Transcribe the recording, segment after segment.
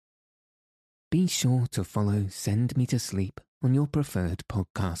be sure to follow Send Me to Sleep on your preferred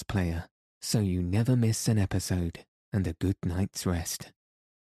podcast player so you never miss an episode and a good night's rest.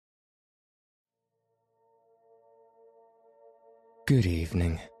 Good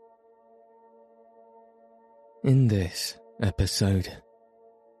evening. In this episode,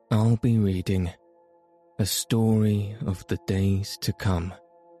 I'll be reading A Story of the Days to Come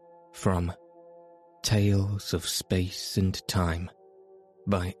from Tales of Space and Time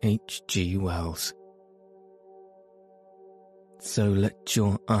by H.G. Wells. So let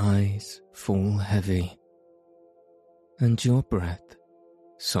your eyes fall heavy and your breath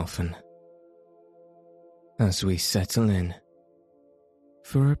soften as we settle in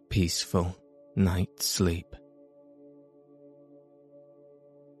for a peaceful night's sleep.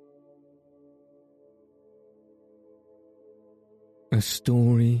 A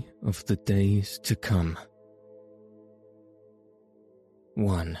Story of the Days to Come.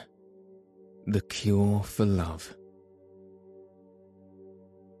 1. The Cure for Love.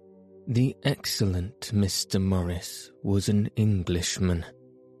 The excellent Mr. Morris was an Englishman,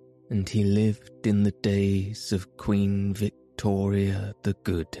 and he lived in the days of Queen Victoria the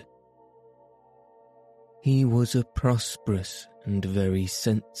Good. He was a prosperous and very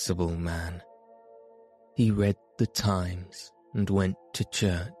sensible man. He read the Times and went to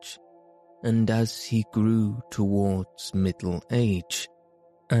church, and as he grew towards middle age,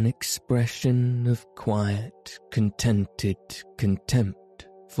 an expression of quiet, contented contempt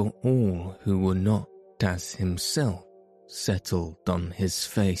for all who were not as himself settled on his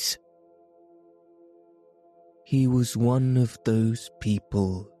face. He was one of those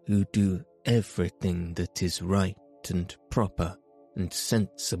people who do everything that is right and proper and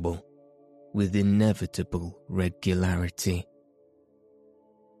sensible with inevitable regularity.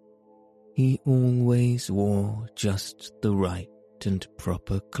 He always wore just the right and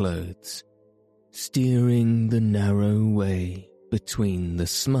proper clothes, steering the narrow way between the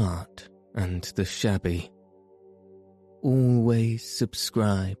smart and the shabby. Always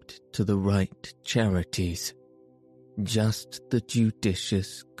subscribed to the right charities, just the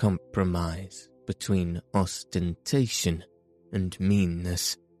judicious compromise between ostentation and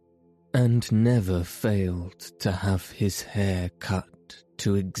meanness, and never failed to have his hair cut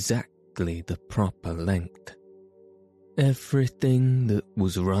to exactly the proper length. Everything that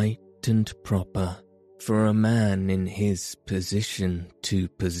was right and proper for a man in his position to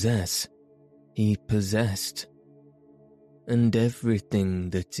possess, he possessed, and everything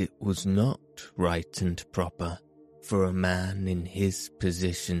that it was not right and proper for a man in his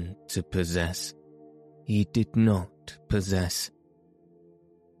position to possess, he did not possess.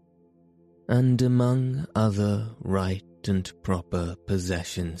 And among other right and proper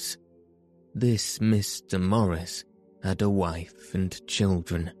possessions, this Mr. Morris had a wife and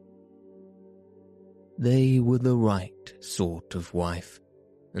children. They were the right sort of wife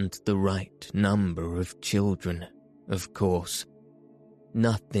and the right number of children, of course.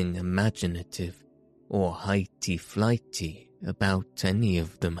 Nothing imaginative or highty-flighty about any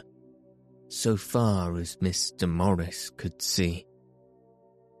of them, so far as Mr. Morris could see.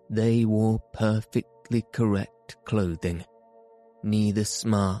 They wore perfectly correct clothing, neither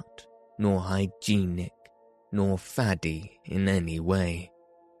smart nor hygienic nor faddy in any way,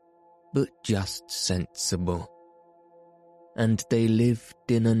 but just sensible. And they lived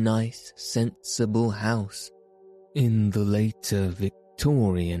in a nice, sensible house in the later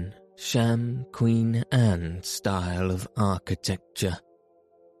Victorian sham Queen Anne style of architecture,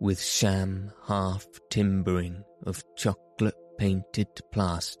 with sham half-timbering of chocolate-painted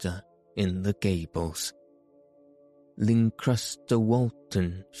plaster in the gables, Lincrusta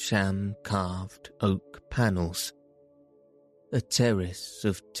Walton sham-carved oak panels, a terrace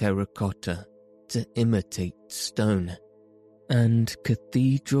of terracotta to imitate stone, and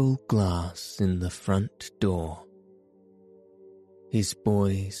cathedral glass in the front door. His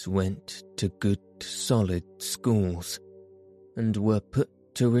boys went to good solid schools, and were put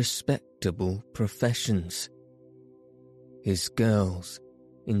to respectable professions. His girls,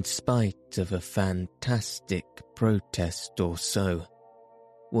 in spite of a fantastic protest or so,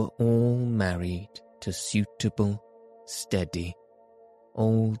 were all married to suitable, steady,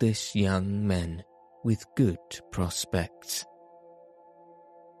 oldish young men with good prospects.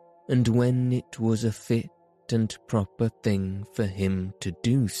 And when it was a fit and proper thing for him to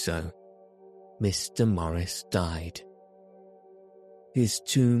do so, Mr. Morris died. His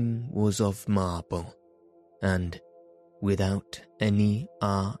tomb was of marble, and, without any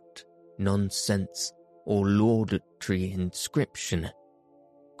art, nonsense, or laudatory inscription,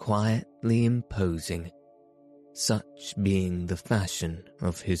 quietly imposing, such being the fashion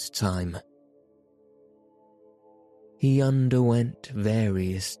of his time, He underwent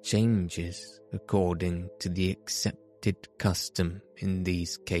various changes according to the accepted custom in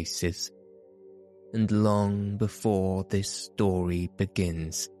these cases, and long before this story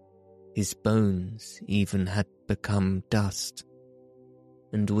begins, his bones even had become dust,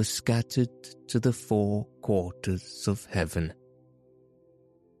 and were scattered to the 4 quarters of heaven.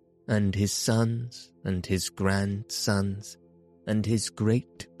 And his sons, and his grandsons, and his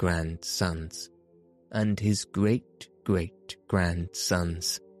great-grandsons, and his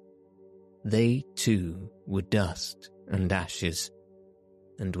great-great-grandsons, they too were dust and ashes,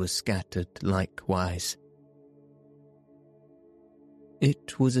 and were scattered likewise.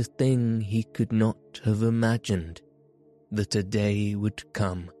 It was a thing he could not have imagined, that a day would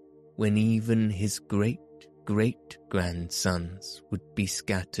come when even his great-great-grandsons would be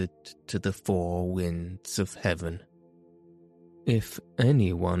scattered to the 4 winds of heaven. If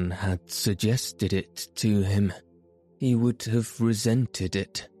anyone had suggested it to him, he would have resented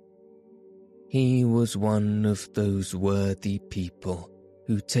it. He was one of those worthy people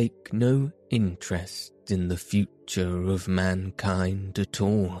who take no interest in the future of mankind at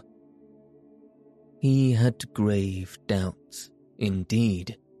all. He had grave doubts,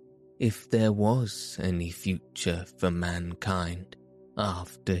 indeed, if there was any future for mankind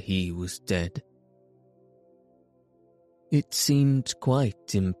after he was dead. It seemed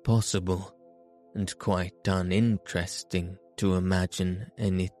quite impossible and quite uninteresting to imagine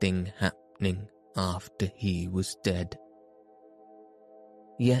anything happening after he was dead.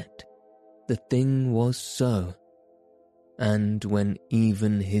 Yet the thing was so, and when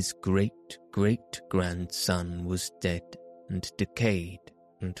even his great-great-grandson was dead and decayed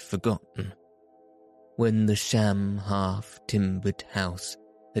and forgotten, when the sham half-timbered house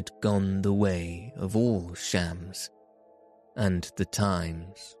had gone the way of all shams, and the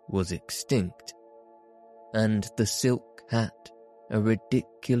Times was extinct, and the silk hat a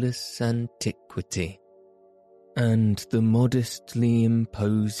ridiculous antiquity, and the modestly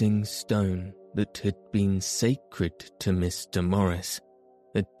imposing stone that had been sacred to Mr. Morris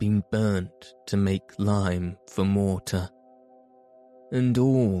had been burnt to make lime for mortar, and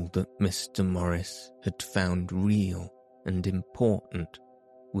all that Mr. Morris had found real and important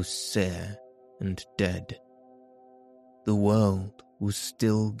was sere and dead. The world was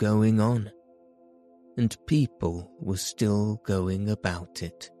still going on, and people were still going about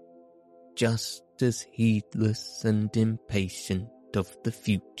it, just as heedless and impatient of the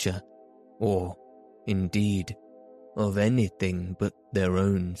future, or, indeed, of anything but their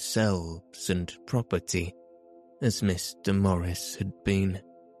own selves and property, as Mr. Morris had been.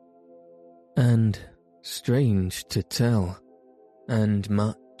 And, strange to tell, and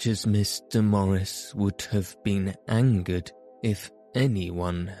much as Mr. Morris would have been angered if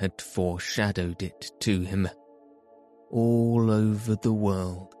anyone had foreshadowed it to him, all over the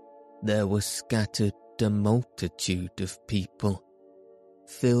world there was scattered a multitude of people,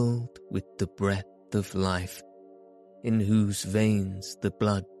 filled with the breath of life, in whose veins the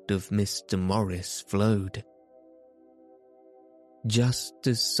blood of Mr. Morris flowed. Just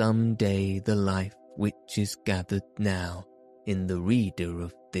as some day the life which is gathered now in the reader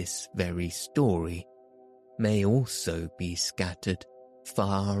of this very story may also be scattered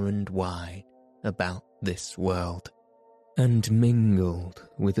far and wide about this world, and mingled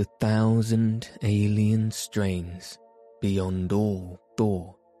with 1,000 alien strains beyond all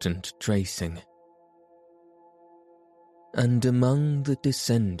thought and tracing. And among the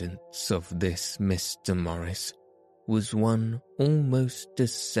descendants of this Mr. Morris was one almost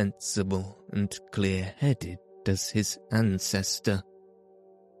as sensible and clear-headed as his ancestor.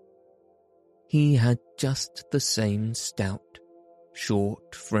 He had just the same stout,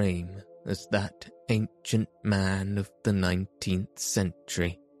 short frame as that ancient man of the 19th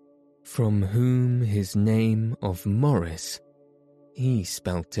century, from whom his name of Morris, he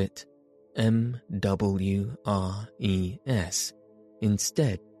spelt it M-W-R-E-S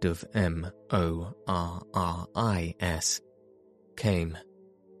instead of M-O-R-R-I-S, came.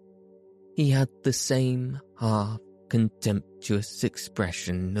 He had the same half-contemptuous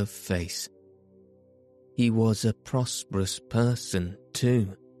expression of face. He was a prosperous person,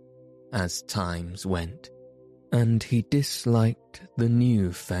 too, as times went, and he disliked the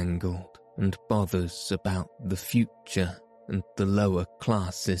new-fangled and bothers about the future and the lower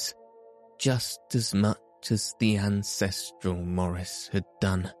classes just as much as the ancestral Morris had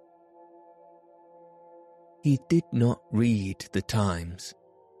done. He did not read the Times.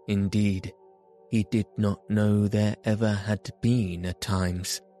 Indeed, he did not know there ever had been a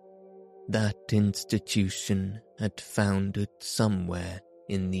Times. That institution had foundered somewhere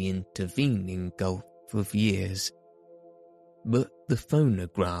in the intervening gulf of years, but the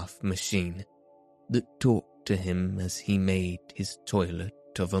phonograph machine that talked to him as he made his toilet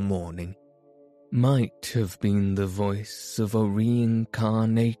of a morning might have been the voice of a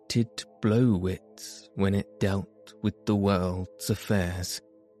reincarnated Blowitz when it dealt with the world's affairs.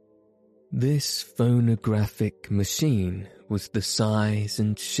 This phonographic machine was the size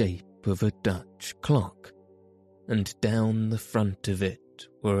and shape of a Dutch clock, and down the front of it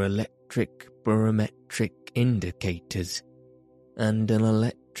were electric barometric indicators, and an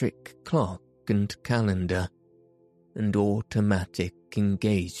electric clock and calendar, and automatic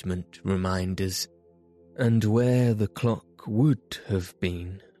engagement reminders, and where the clock would have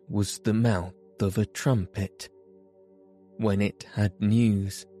been was the mouth of a trumpet. When it had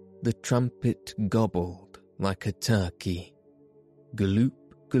news, the trumpet gobbled like a turkey, galoop,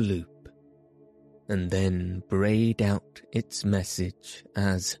 galoop, and then brayed out its message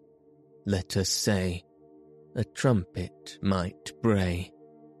as, let us say, a trumpet might bray.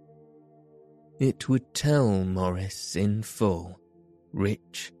 It would tell Morris in full,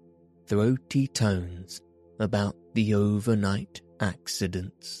 rich, throaty tones about the overnight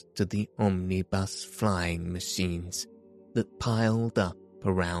accidents to the omnibus flying machines that piled up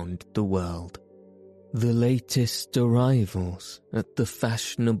around the world, the latest arrivals at the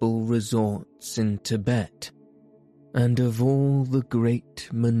fashionable resorts in Tibet, and of all the great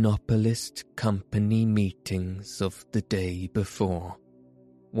monopolist company meetings of the day before,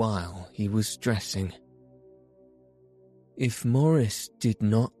 while he was dressing. If Morris did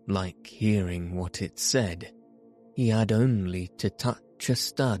not like hearing what it said, he had only to touch a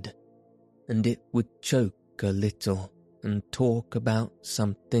stud, and it would choke a little and talk about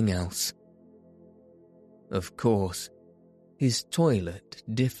something else. Of course, his toilet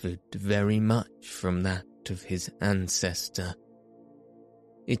differed very much from that of his ancestor.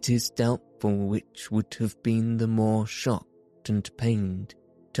 It is doubtful which would have been the more shocked and pained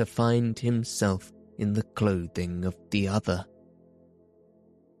to find himself in the clothing of the other.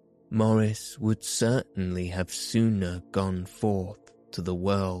 Morris would certainly have sooner gone forth to the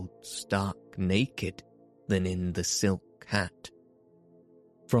world stark naked than in the silk hat,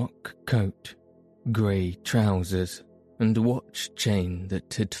 frock coat, grey trousers, and watch chain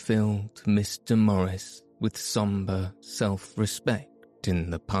that had filled Mr. Morris with sombre self-respect in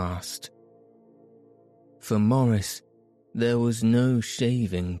the past. For Morris, there was no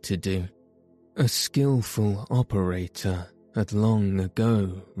shaving to do. A skillful operator had long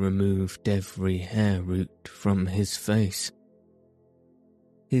ago removed every hair root from his face.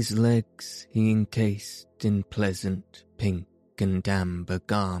 His legs he encased in pleasant pink and amber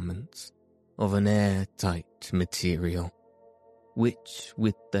garments of an airtight material, which,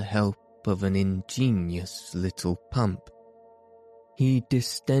 with the help of an ingenious little pump, he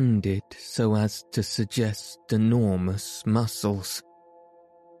distended so as to suggest enormous muscles.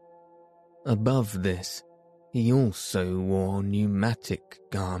 Above this, he also wore pneumatic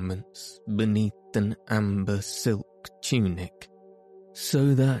garments beneath an amber silk tunic,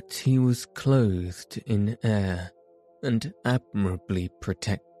 so that he was clothed in air and admirably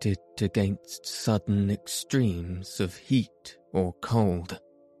protected against sudden extremes of heat or cold.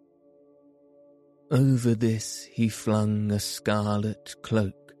 Over this he flung a scarlet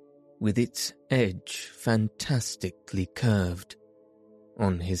cloak with its edge fantastically curved.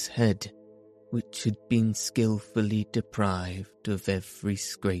 On his head, which had been skilfully deprived of every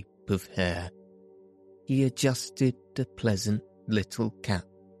scrape of hair, he adjusted a pleasant little cap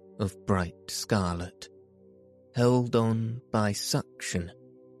of bright scarlet, held on by suction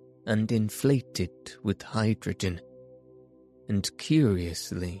and inflated with hydrogen, and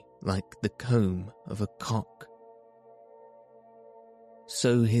curiously like the comb of a cock.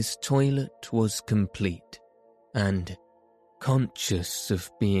 So his toilet was complete, and, conscious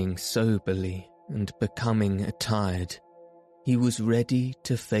of being soberly and becoming attired, he was ready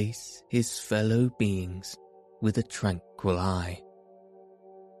to face his fellow beings with a tranquil eye.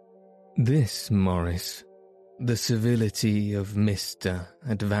 This Morris, the civility of Mr.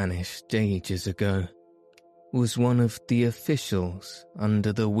 had vanished ages ago, was one of the officials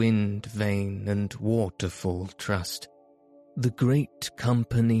under the Wind Vane and Waterfall Trust, the great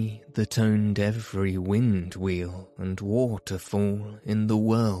company that owned every wind wheel and waterfall in the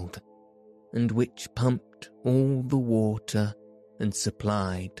world, and which pumped all the water and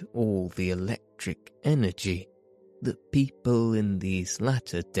supplied all the electric energy that people in these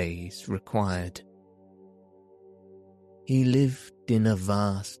latter days required. He lived in a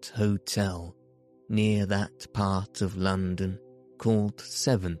vast hotel near that part of London called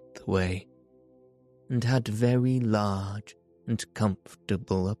Seventh Way, and had very large and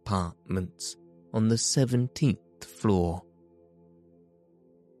comfortable apartments on the 17th floor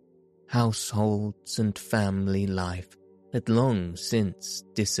households and family life had long since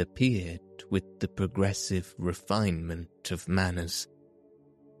disappeared with the progressive refinement of manners,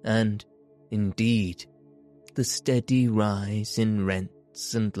 and, indeed, the steady rise in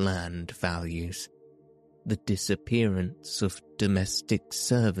rents and land values, the disappearance of domestic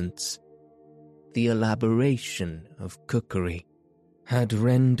servants, the elaboration of cookery, had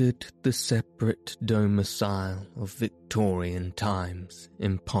rendered the separate domicile of Victorian times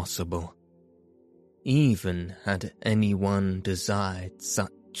impossible, even had anyone desired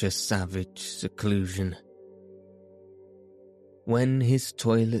such a savage seclusion. When his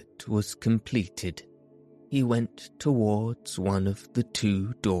toilet was completed, he went towards one of the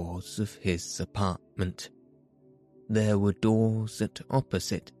 2 doors of his apartment. There were doors at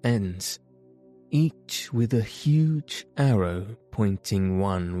opposite ends, each with a huge arrow pointing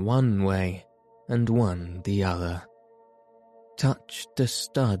one way and one the other. Touched a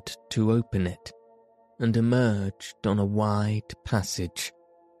stud to open it, and emerged on a wide passage,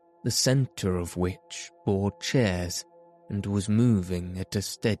 the centre of which bore chairs and was moving at a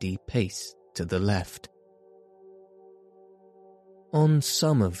steady pace to the left. On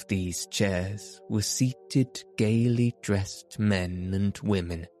some of these chairs were seated gaily dressed men and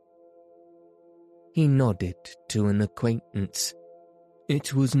women. He nodded to an acquaintance.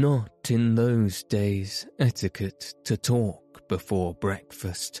 It was not in those days etiquette to talk before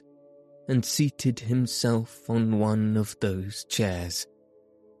breakfast, and seated himself on one of those chairs,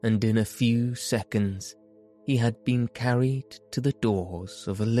 and in a few seconds he had been carried to the doors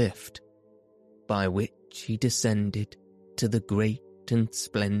of a lift, by which he descended to the great and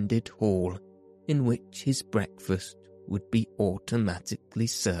splendid hall in which his breakfast would be automatically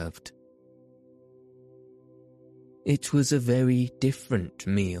served. It was a very different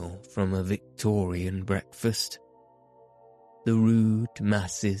meal from a Victorian breakfast. The rude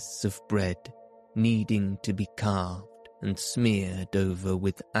masses of bread needing to be carved and smeared over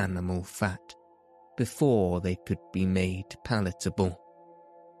with animal fat before they could be made palatable.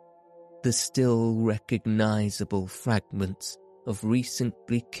 The still recognizable fragments of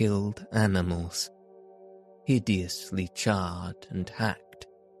recently killed animals, hideously charred and hacked.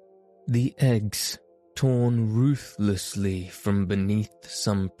 The eggs torn ruthlessly from beneath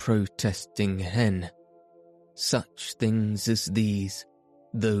some protesting hen. Such things as these,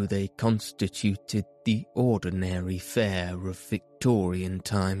 though they constituted the ordinary fare of Victorian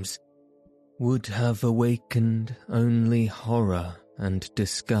times, would have awakened only horror and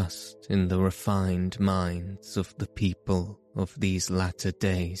disgust in the refined minds of the people of these latter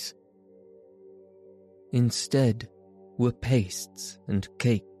days. Instead were pastes and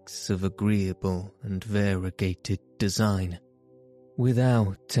cakes of agreeable and variegated design,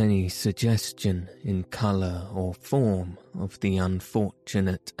 without any suggestion in colour or form of the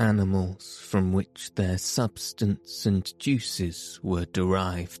unfortunate animals from which their substance and juices were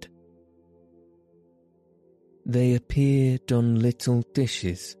derived. They appeared on little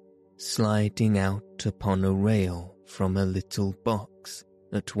dishes, sliding out upon a rail from a little box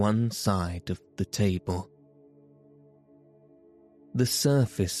at one side of the table. The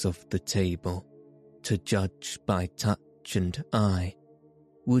surface of the table, to judge by touch and eye,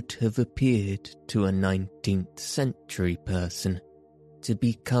 would have appeared to a 19th century person to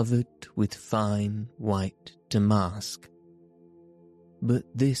be covered with fine white damask. But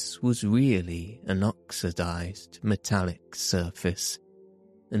this was really an oxidized metallic surface,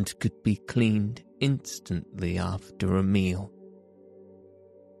 and could be cleaned instantly after a meal.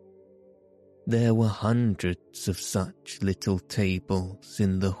 There were hundreds of such little tables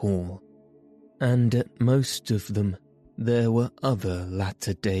in the hall, and at most of them there were other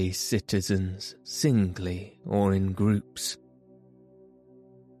latter-day citizens singly or in groups.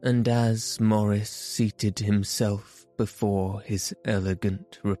 And as Morris seated himself before his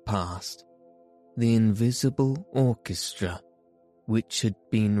elegant repast, the invisible orchestra, which had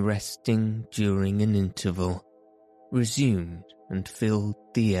been resting during an interval, resumed and filled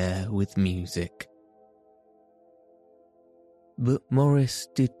the air with music. But Morris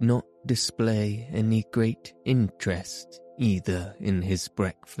did not display any great interest either in his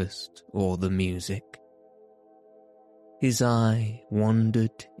breakfast or the music. His eye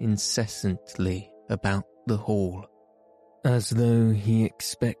wandered incessantly about the hall, as though he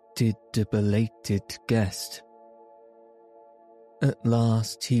expected a belated guest. At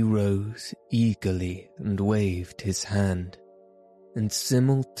last he rose eagerly and waved his hand, and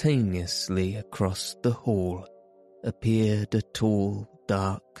simultaneously across the hall appeared a tall,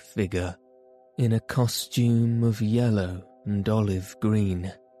 dark figure in a costume of yellow and olive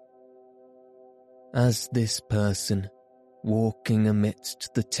green. As this person, walking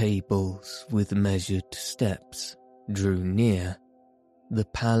amidst the tables with measured steps, drew near, the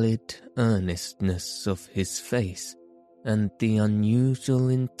pallid earnestness of his face and the unusual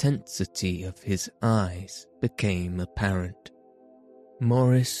intensity of his eyes became apparent.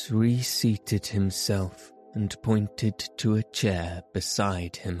 Morris reseated himself and pointed to a chair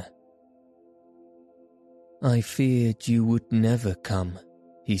beside him. "I feared you would never come,"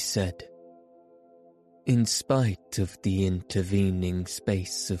 he said. In spite of the intervening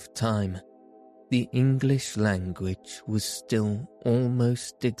space of time, the English language was still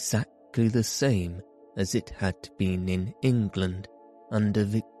almost exactly the same as it had been in England under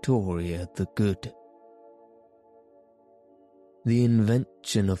Victoria the Good. The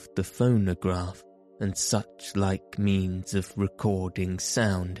invention of the phonograph and such like means of recording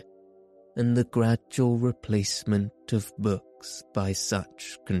sound, and the gradual replacement of books by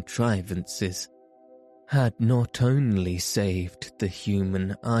such contrivances, had not only saved the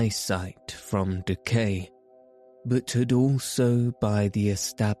human eyesight from decay, but had also, by the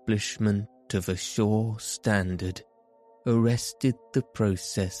establishment of a sure standard, arrested the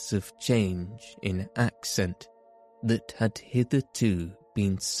process of change in accent that had hitherto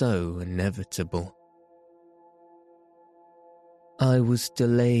been so inevitable. "I was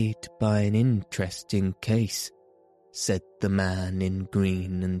delayed by an interesting case," said the man in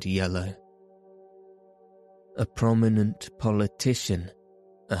green and yellow. "A prominent politician,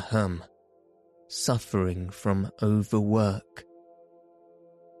 suffering from overwork."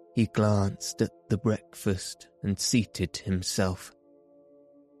 He glanced at the breakfast and seated himself.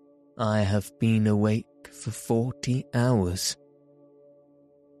 "I have been awake for 40 hours.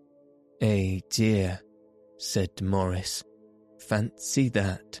 "Eh dear," said Morris, "fancy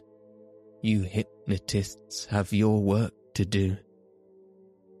that. You hypnotists have your work to do."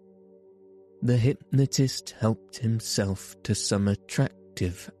 The hypnotist helped himself to some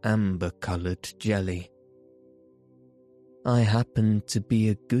attractive amber-coloured jelly. "I happen to be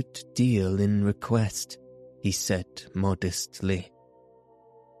a good deal in request," he said modestly.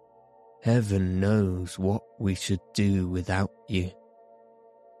 "Heaven knows what we should do without you."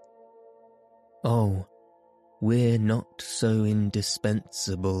 "Oh, we're not so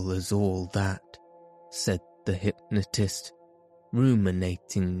indispensable as all that," said the hypnotist,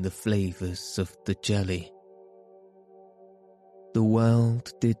 ruminating the flavours of the jelly. "The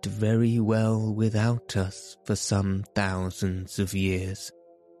world did very well without us for some thousands of years.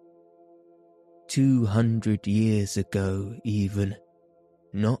 200 years ago even,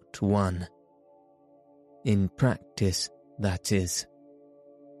 not one. In practice, that is.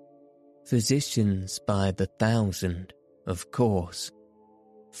 Physicians by the thousand, of course,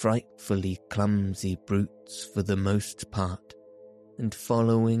 frightfully clumsy brutes for the most part, and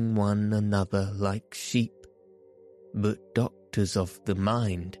following one another like sheep, but doctors of the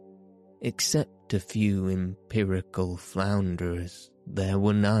mind, except a few empirical flounderers, there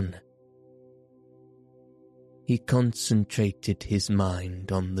were none." He concentrated his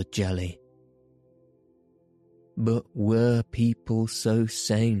mind on the jelly. "But were people so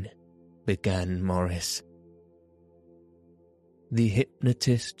sane?" began Morris. The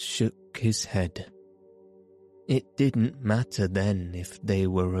hypnotist shook his head. It didn't matter then if they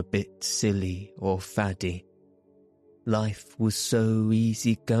were a bit silly or faddy. Life was so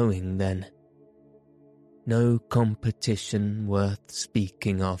easy-going then. No competition worth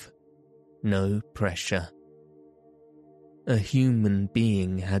speaking of, no pressure. A human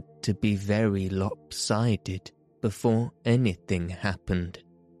being had to be very lopsided before anything happened.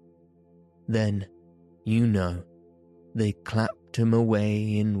 Then, you know, they clapped him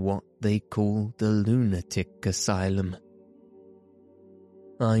away in what they call the lunatic asylum.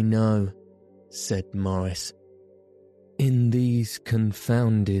 "I know," said Morris. "In these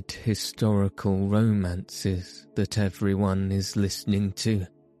confounded historical romances that everyone is listening to,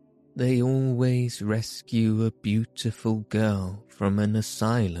 they always rescue a beautiful girl from an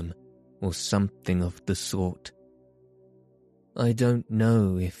asylum or something of the sort. I don't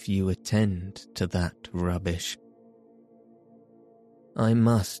know if you attend to that rubbish." "I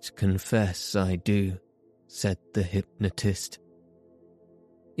must confess I do," said the hypnotist.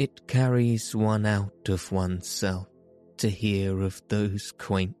 "It carries one out of oneself to hear of those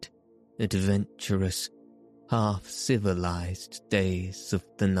quaint, adventurous, half-civilized days of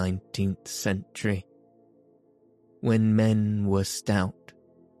the 19th century, when men were stout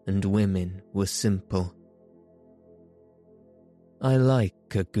and women were simple. I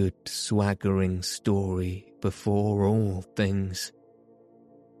like a good swaggering story before all things.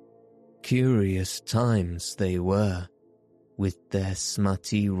 Curious times they were, with their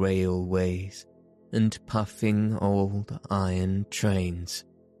smutty railways and puffing old iron trains,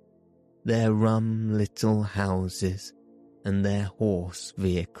 their rum little houses and their horse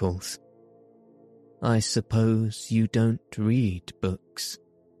vehicles. I suppose you don't read books?"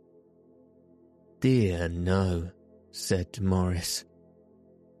 "Dear no," said Maurice.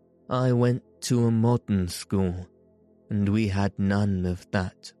 "I went to a modern school, and we had none of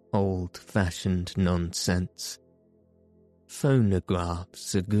that old-fashioned nonsense.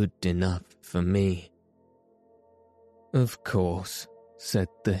 Phonographs are good enough for me." "Of course," said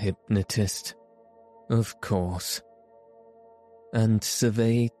the hypnotist. "Of course," and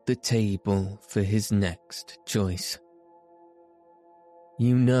surveyed the table for his next choice.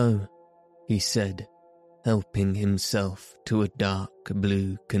 "You know," he said, helping himself to a dark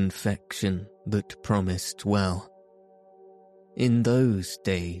blue confection that promised well, "in those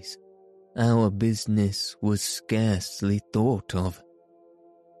days our business was scarcely thought of.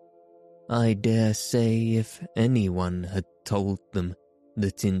 I dare say if anyone had told them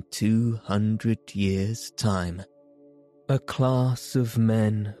that in 200 years' time a class of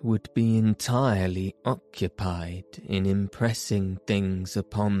men would be entirely occupied in impressing things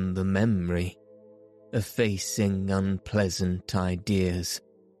upon the memory, effacing unpleasant ideas,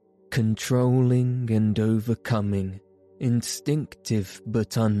 controlling and overcoming instinctive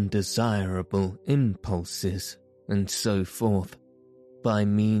but undesirable impulses, and so forth, by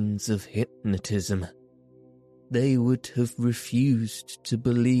means of hypnotism, they would have refused to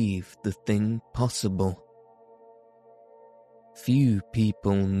believe the thing possible. Few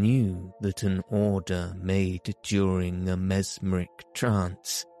people knew that an order made during a mesmeric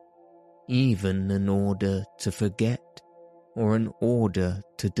trance, even an order to forget or an order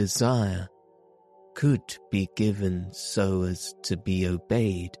to desire, could be given so as to be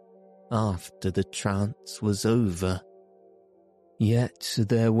obeyed after the trance was over. Yet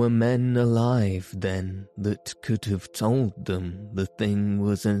there were men alive then that could have told them the thing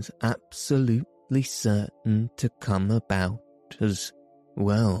was as absolutely certain to come about as,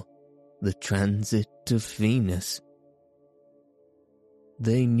 well, the transit of Venus.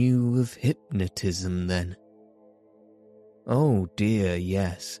 They knew of hypnotism then. Oh dear,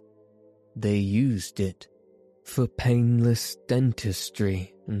 yes. They used it for painless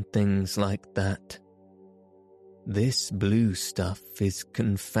dentistry and things like that. This blue stuff is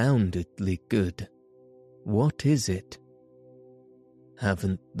confoundedly good. What is it?"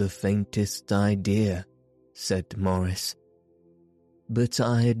 "Haven't the faintest idea," said Maurice. "But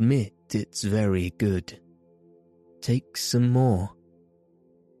I admit it's very good. Take some more."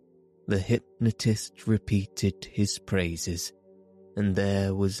 The hypnotist repeated his praises, and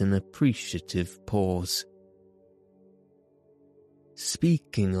there was an appreciative pause.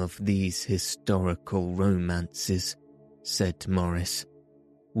 "Speaking of these historical romances," said Maurice,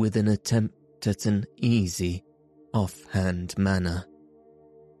 with an attempt at an easy, off-hand manner,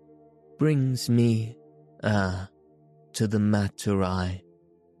 "brings me, to the matter I,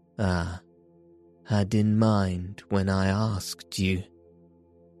 had in mind when I asked you,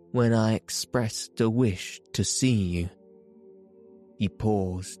 when I expressed a wish to see you." He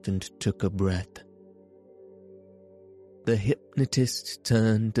paused and took a breath. The hypnotist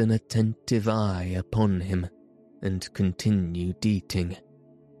turned an attentive eye upon him and continued eating.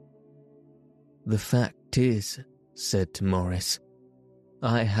 "The fact is," said Maurice,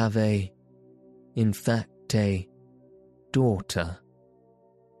 "I have a daughter.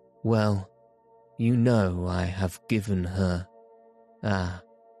 Well, you know I have given her,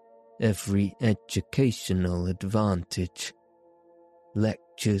 every educational advantage.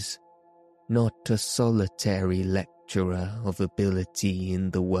 Lectures, not a solitary lecturer of ability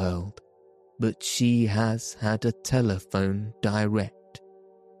in the world, but she has had a telephone direct,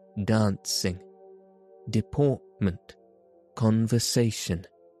 dancing, deportment, conversation,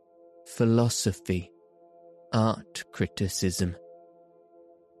 philosophy, art criticism."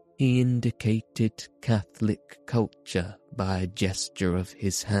 He indicated Catholic culture by a gesture of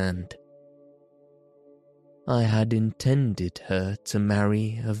his hand. "I had intended her to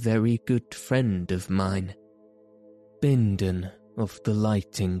marry a very good friend of mine, Bindon of the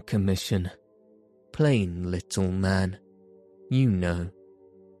Lighting Commission. Plain little man, you know,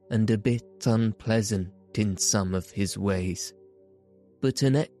 and a bit unpleasant in some of his ways, but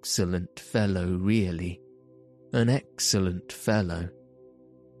an excellent fellow really, an excellent fellow."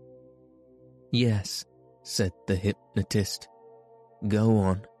 "Yes," said the hypnotist. "Go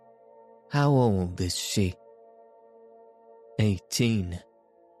on. How old is she?" 18.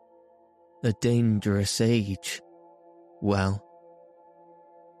 "A dangerous age. Well,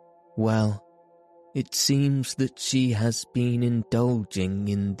 It seems that she has been indulging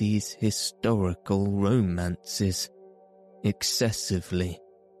in these historical romances excessively,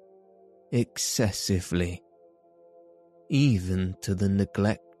 even to the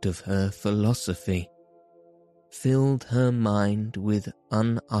neglect of her philosophy, filled her mind with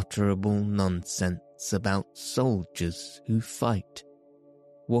unutterable nonsense about soldiers who fight.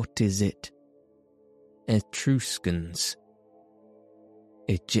 What is it? Etruscans.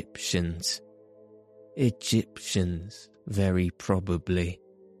 Egyptians, very probably.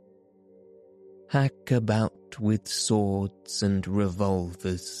 Hack about with swords and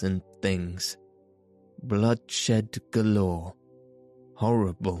revolvers and things. Bloodshed galore.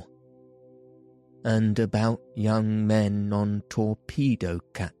 Horrible. And about young men on torpedo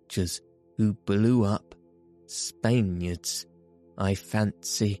catchers who blew up, Spaniards, I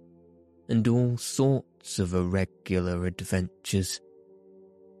fancy, and all sorts of irregular adventures.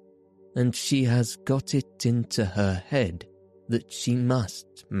 And she has got it into her head that she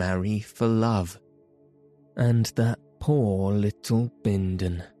must marry for love. And that poor little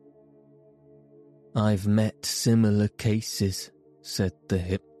Bindon. I've met similar cases, said the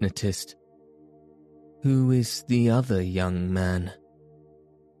hypnotist. Who is the other young man?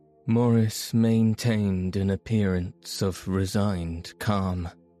 Morris maintained an appearance of resigned calm.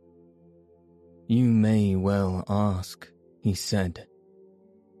 You may well ask, he said.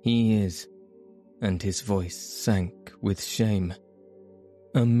 He is, and his voice sank with shame,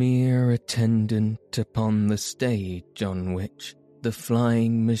 a mere attendant upon the stage on which the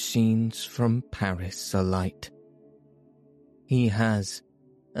flying machines from Paris alight. He has,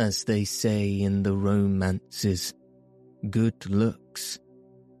 as they say in the romances, good looks.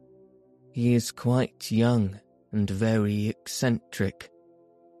 He is quite young and very eccentric,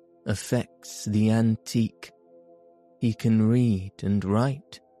 affects the antique. He can read and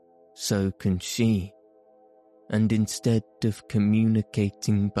write, so can she, and instead of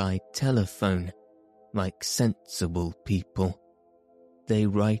communicating by telephone like sensible people, they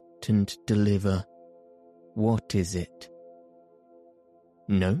write and deliver, what is it?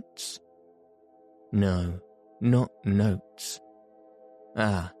 Notes? No, not notes.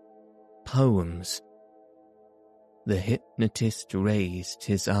 Poems. The hypnotist raised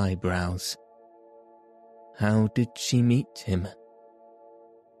his eyebrows. How did she meet him?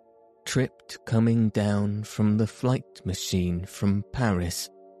 Tripped coming down from the flight machine from Paris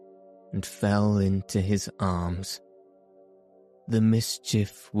and fell into his arms. The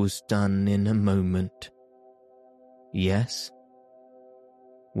mischief was done in a moment. Yes?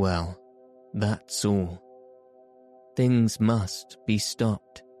 Well, that's all. Things must be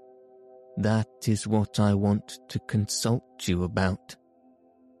stopped. That is what I want to consult you about.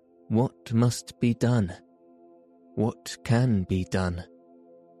 What must be done? What can be done?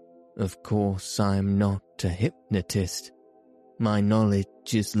 Of course, I am not a hypnotist. My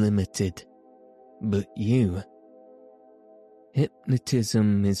knowledge is limited. But you...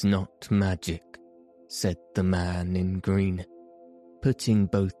 Hypnotism is not magic, said the man in green, putting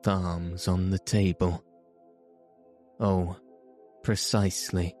both arms on the table. Oh,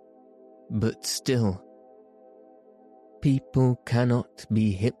 precisely. But still, people cannot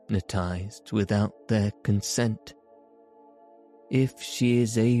be hypnotized without their consent. If she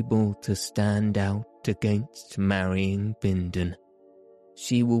is able to stand out against marrying Bindon,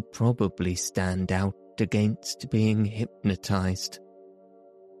 she will probably stand out against being hypnotized.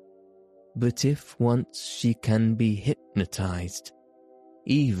 But if once she can be hypnotized,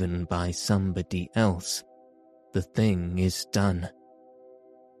 even by somebody else, the thing is done.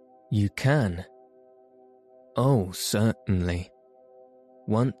 You can? Oh, certainly.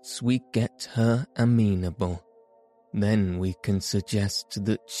 Once we get her amenable, then we can suggest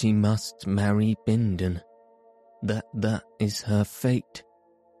that she must marry Bindon, that is her fate,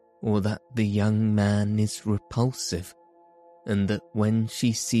 or that the young man is repulsive, and that when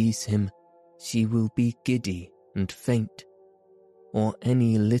she sees him she will be giddy and faint, or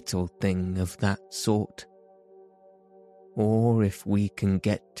any little thing of that sort. Or if we can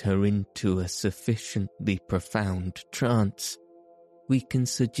get her into a sufficiently profound trance, we can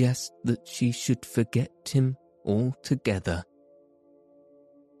suggest that she should forget him altogether.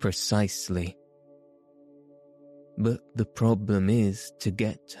 Precisely. But the problem is to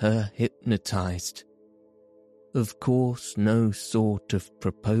get her hypnotized. Of course, no sort of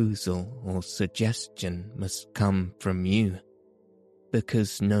proposal or suggestion must come from you,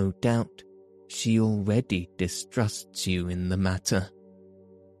 because no doubt she already distrusts you in the matter.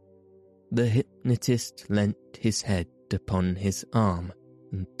 The hypnotist leant his head upon his arm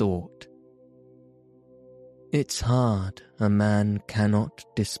and thought. "It's hard a man cannot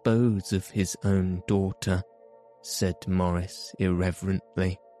dispose of his own daughter," said Morris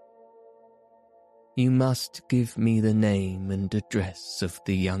irreverently. "You must give me the name and address of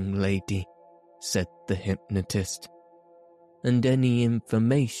the young lady," said the hypnotist, "and any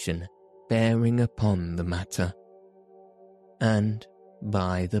information bearing upon the matter. And,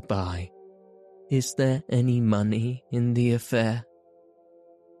 by the by, is there any money in the affair?"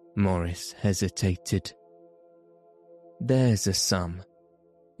 Morris hesitated. "There's a sum,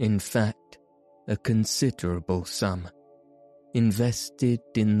 in fact, a considerable sum, invested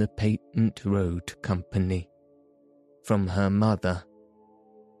in the Patent Road Company. From her mother.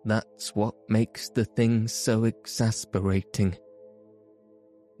 That's what makes the thing so exasperating."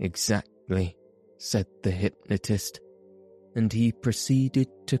 "Exactly," said the hypnotist, and he proceeded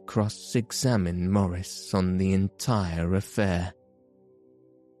to cross-examine Morris on the entire affair.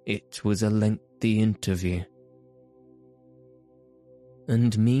 It was a lengthy interview.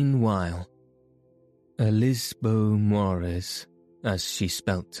 And meanwhile, Elizabeth Morris, as she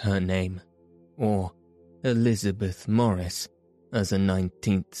spelt her name, or Elizabeth Morris, as a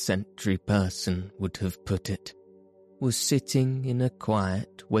 19th century person would have put it, was sitting in a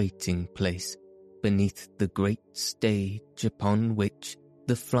quiet waiting place beneath the great stage upon which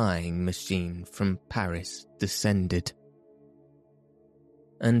the flying machine from Paris descended.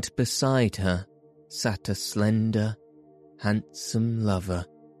 And beside her sat a slender, handsome lover,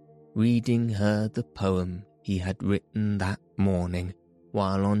 reading her the poem he had written that morning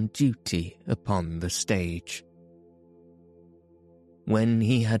while on duty upon the stage. When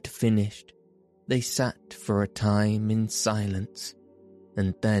he had finished, they sat for a time in silence,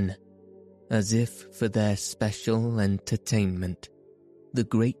 and then, as if for their special entertainment, the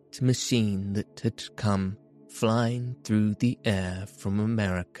great machine that had come flying through the air from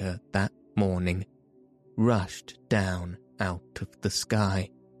America that morning rushed down out of the sky.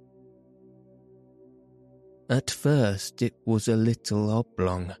 At first it was a little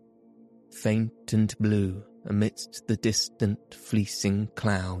oblong, faint and blue amidst the distant fleecing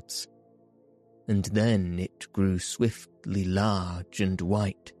clouds, and then it grew swiftly large and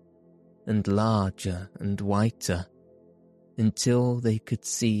white, and larger and whiter, until they could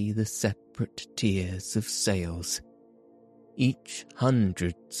see the separate tiers of sails, each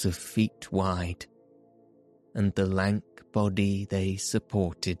hundreds of feet wide, and the lank body they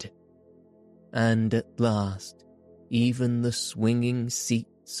supported, and at last even the swinging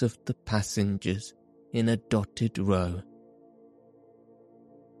seats of the passengers in a dotted row.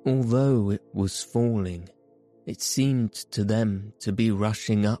 Although it was falling, it seemed to them to be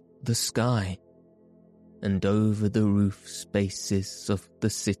rushing up the sky, and over the roof spaces of the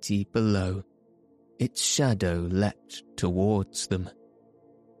city below, its shadow leapt towards them.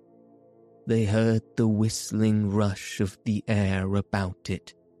 They heard the whistling rush of the air about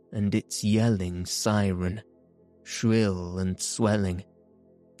it and its yelling siren, shrill and swelling,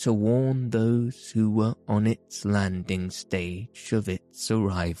 to warn those who were on its landing stage of its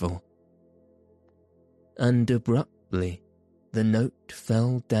arrival. And abruptly the note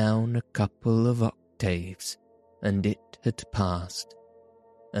fell down a couple of octaves, and it had passed,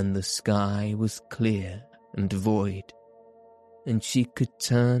 and the sky was clear and void, and she could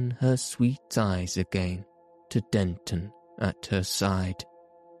turn her sweet eyes again to Denton at her side.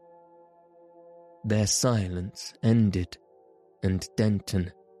 Their silence ended, and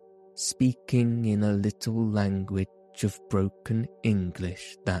Denton, speaking in a little language of broken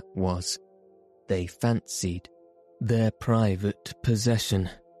English that was, they fancied, their private possession,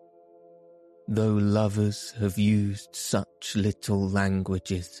 though lovers have used such little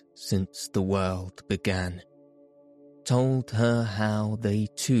languages since the world began, told her how they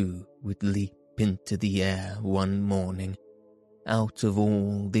too would leap into the air one morning, out of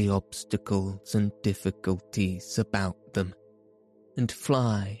all the obstacles and difficulties about them, and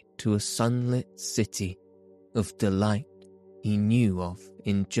fly to a sunlit city of delight he knew of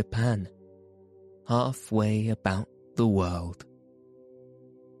in Japan, halfway about the world.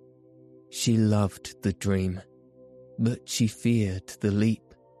 She loved the dream, but she feared the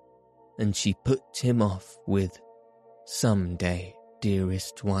leap, and she put him off with, "Some day,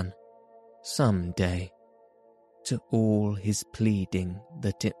 dearest one, some day," to all his pleading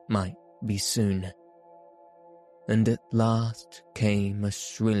that it might be soon. And at last came a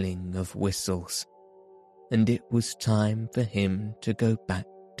shrilling of whistles, and it was time for him to go back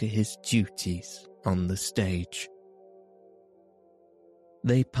to his duties on the stage.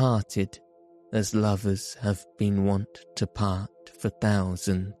 They parted as lovers have been wont to part for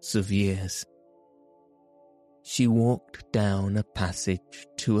thousands of years. She walked down a passage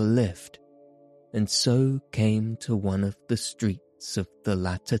to a lift, and so came to one of the streets of the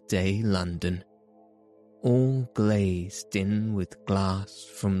latter-day London, all glazed in with glass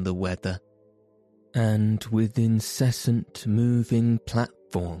from the weather, and with incessant moving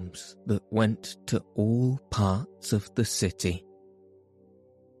platforms that went to all parts of the city.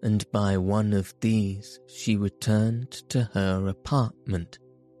 And by one of these she returned to her apartment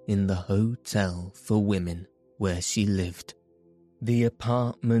in the hotel for women where she lived. The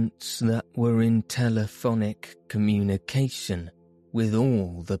apartments that were in telephonic communication with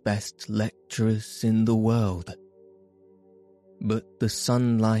all the best lecturers in the world. But the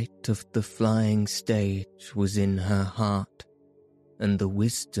sunlight of the flying stage was in her heart, and the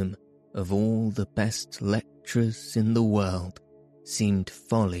wisdom of all the best lecturers in the world seemed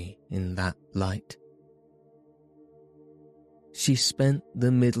folly in that light. She spent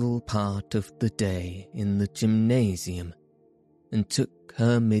the middle part of the day in the gymnasium and took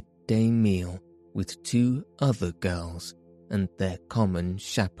her midday meal with 2 other girls and their common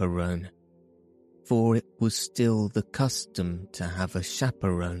chaperone, for it was still the custom to have a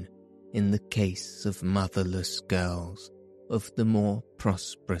chaperone in the case of motherless girls of the more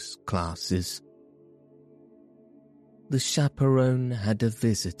prosperous classes. The chaperone had a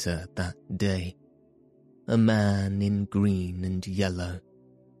visitor that day, a man in green and yellow,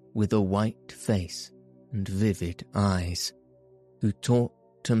 with a white face and vivid eyes, who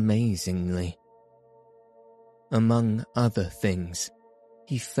talked amazingly. Among other things,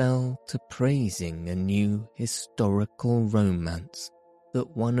 he fell to praising a new historical romance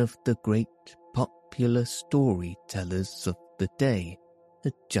that one of the great popular storytellers of the day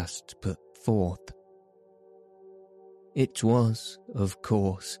had just put forth. It was, of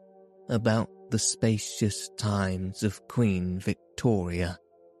course, about the spacious times of Queen Victoria,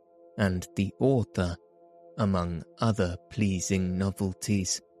 and the author, among other pleasing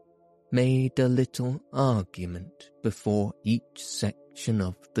novelties, made a little argument before each section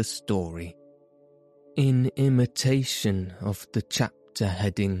of the story, in imitation of the chapter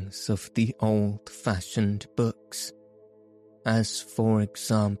headings of the old-fashioned books, as, for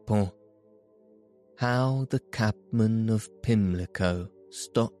example, How the Cabman of Pimlico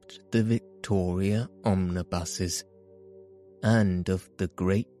Stopped the Victoria Omnibuses, and of the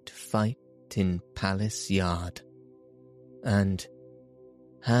Great Fight in Palace Yard, and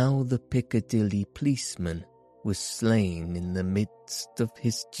How the Piccadilly Policeman was slain in the midst of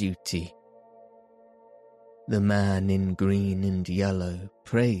his duty. The man in green and yellow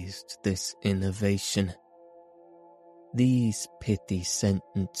praised this innovation. These pithy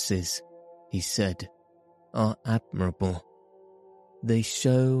sentences, he said, are admirable. They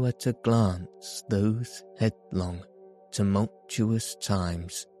show at a glance those headlong, tumultuous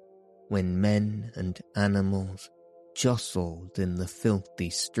times when men and animals jostled in the filthy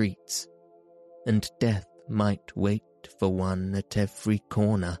streets, and death might wait for one at every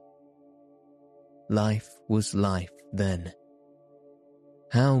corner. Life was life then.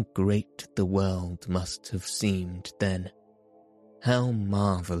 How great the world must have seemed then. How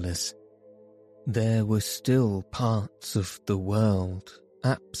marvellous. There were still parts of the world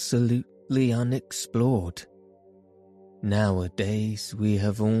absolutely unexplored. Nowadays we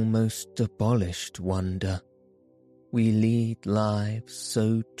have almost abolished wonder. We lead lives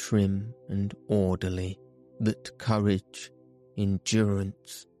so trim and orderly that courage,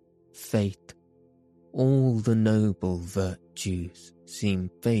 endurance, faith, all the noble virtues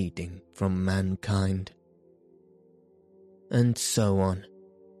seem fading from mankind. And so on,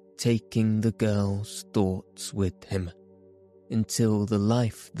 taking the girl's thoughts with him, until the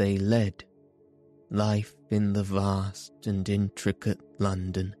life they led, life in the vast and intricate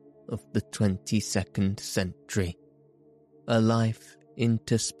London of the 22nd century, a life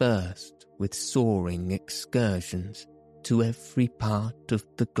interspersed with soaring excursions to every part of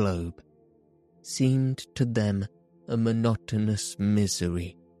the globe, seemed to them a monotonous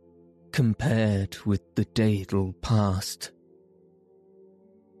misery compared with the daedal past.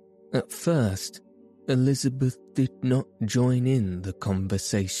 At first, Elizabeth did not join in the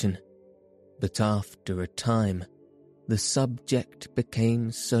conversation, but after a time, the subject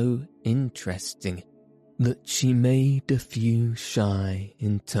became so interesting that she made a few shy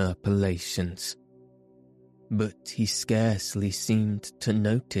interpolations. But he scarcely seemed to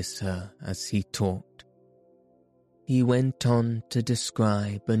notice her as he talked. He went on to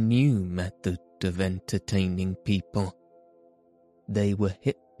describe a new method of entertaining people. They were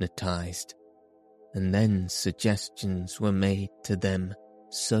hypnotized, and then suggestions were made to them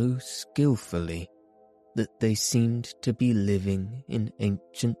so skillfully that they seemed to be living in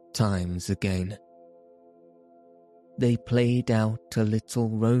ancient times again. They played out a little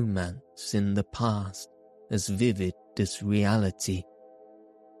romance thoughts in the past as vivid as reality,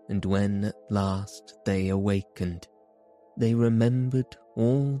 and when at last they awakened, they remembered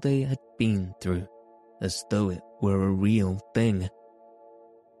all they had been through as though it were a real thing.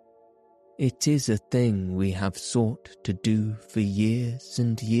 "It is a thing we have sought to do for years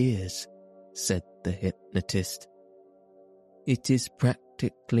and years," said the hypnotist. "It is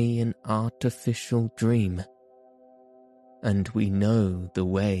practically an artificial dream. And we know the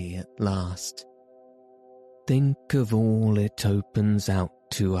way at last. Think of all it opens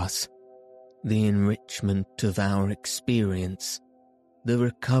out to us, the enrichment of our experience, the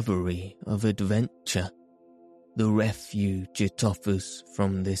recovery of adventure, the refuge it offers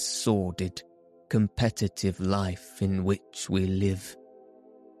from this sordid, competitive life in which we live.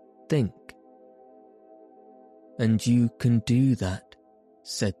 Think." "And you can do that,"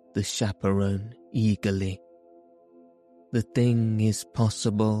 said the chaperone eagerly. "The thing is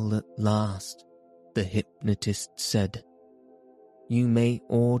possible at last," the hypnotist said. "You may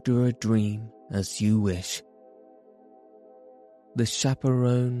order a dream as you wish." The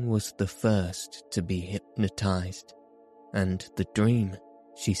chaperone was the first to be hypnotized, and the dream,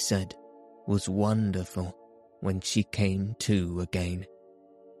 she said, was wonderful when she came to again.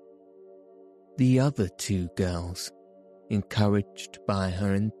 The other two girls, encouraged by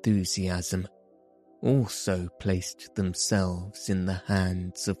her enthusiasm, also placed themselves in the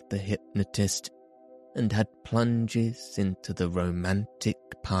hands of the hypnotist and had plunges into the romantic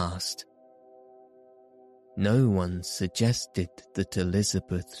past. No one suggested that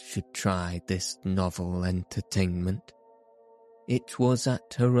Elizabeth should try this novel entertainment. It was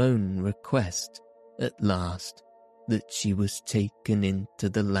at her own request, at last, that she was taken into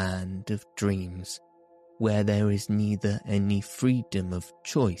the land of dreams, where there is neither any freedom of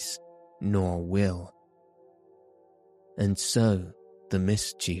choice nor will. And so the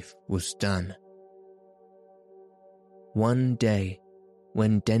mischief was done. One day,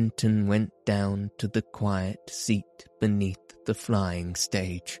 when Denton went down to the quiet seat beneath the flying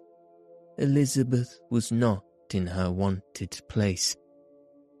stage, Elizabeth was not in her wonted place.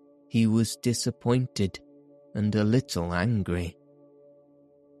 He was disappointed and a little angry.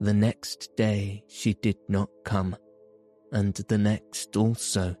 The next day she did not come, and the next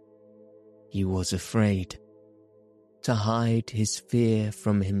also. He was afraid. To hide his fear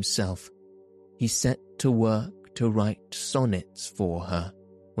from himself, he set to work to write sonnets for her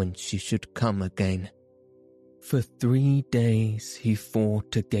when she should come again. For 3 days he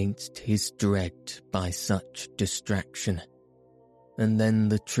fought against his dread by such distraction, and then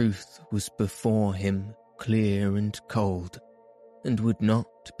the truth was before him clear and cold, and would not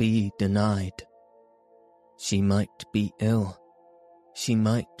be denied. She might be ill, she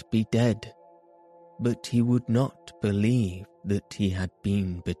might be dead, but he would not believe that he had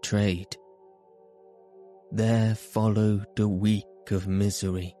been betrayed. There followed a week of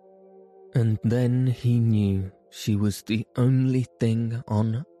misery, and then he knew she was the only thing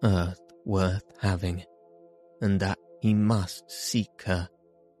on earth worth having, and that he must seek her,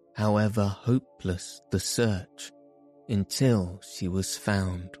 however hopeless the search, until she was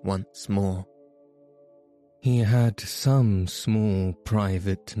found once more. He had some small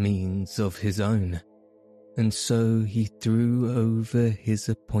private means of his own, and so he threw over his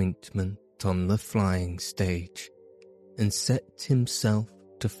appointment on the flying stage and set himself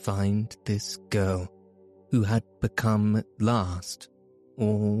to find this girl who had become at last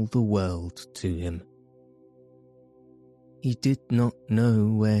all the world to him. He did not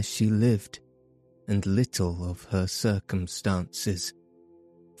know where she lived, and little of her circumstances,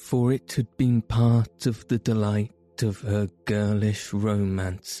 for it had been part of the delight of her girlish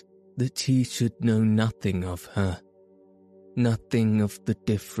romance that he should know nothing of her, nothing of the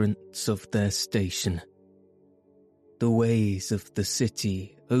difference of their station. The ways of the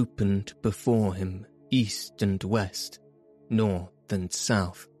city opened before him east and west, north and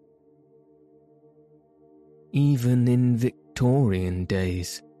south. Even in Victorian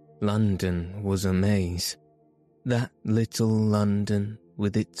days, London was a maze. That little London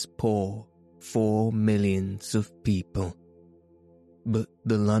with its poor 4 millions of people. But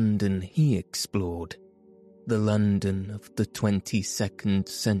the London he explored, the London of the 22nd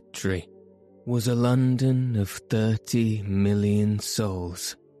century, was a London of 30 million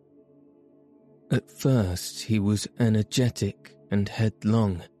souls. At first he was energetic and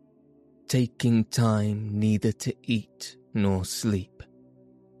headlong, taking time neither to eat nor sleep.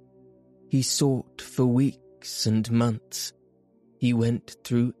 He sought for weeks and months. He went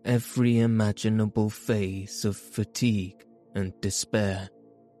through every imaginable phase of fatigue and despair,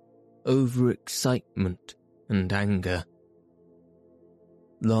 overexcitement and anger.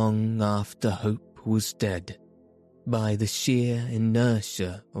 long after hope was dead, by the sheer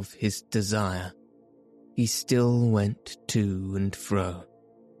inertia of his desire, he still went to and fro,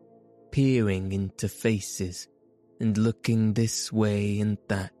 peering into faces and looking this way and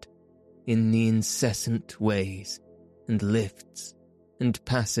that in the incessant ways and lifts and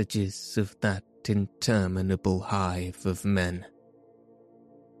passages of that interminable hive of men.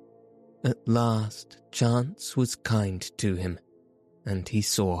 At last chance was kind to him, and he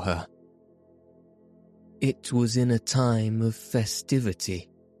saw her. It was in a time of festivity.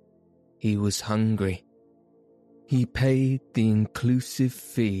 He was hungry. He paid the inclusive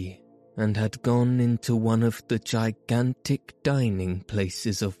fee and had gone into one of the gigantic dining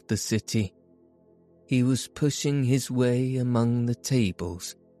places of the city. He was pushing his way among the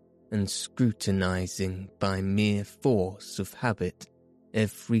tables and scrutinizing by mere force of habit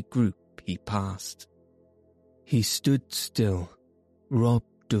every group he passed. He stood still,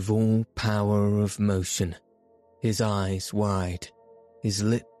 robbed of all power of motion, his eyes wide, his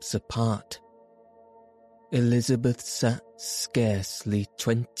lips apart. Elizabeth sat scarcely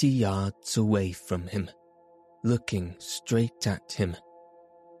 20 yards away from him, looking straight at him.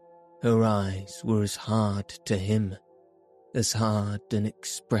 Her eyes were as hard to him, as hard and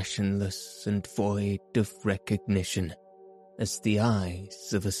expressionless and void of recognition as the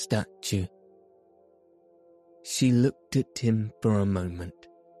eyes of a statue. She looked at him for a moment,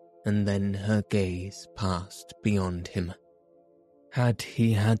 and then her gaze passed beyond him. Had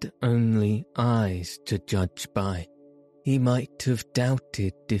he had only eyes to judge by, he might have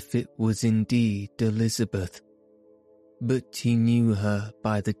doubted if it was indeed Elizabeth. But he knew her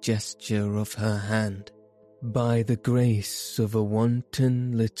by the gesture of her hand, by the grace of a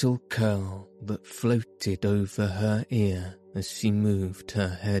wanton little curl that floated over her ear as she moved her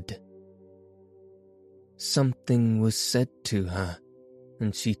head. Something was said to her,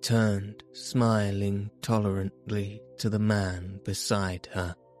 and she turned, smiling tolerantly, to the man beside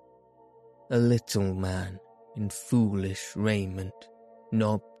her. A little man in foolish raiment,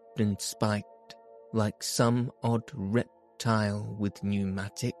 knobbed and spiked like some odd reptile with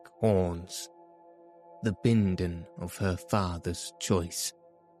pneumatic horns, the Bindon of her father's choice.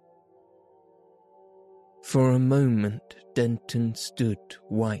 For a moment Denton stood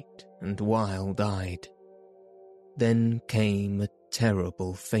white and wild-eyed. Then came a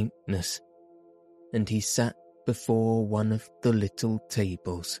terrible faintness, and he sat before one of the little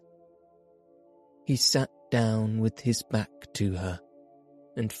tables. He sat down with his back to her,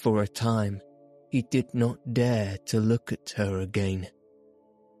 and for a time he did not dare to look at her again.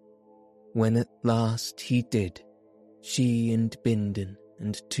 When at last he did, she and Bindon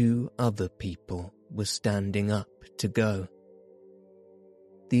and 2 other people were standing up to go.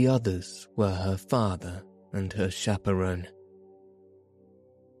 The others were her father and her chaperone.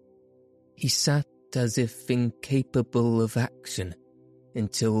 He sat as if incapable of action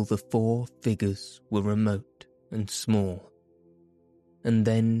until the 4 figures were remote and small, and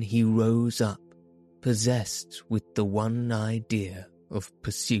then he rose up, possessed with the one idea of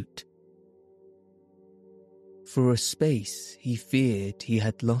pursuit. For a space he feared he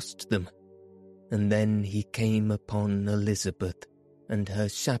had lost them, and then he came upon Elizabeth and her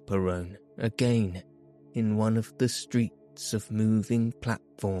chaperone again in one of the streets of moving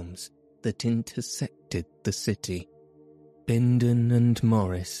platforms that intersected the city. Bindon and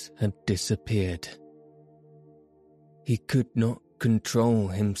Morris had disappeared. He could not control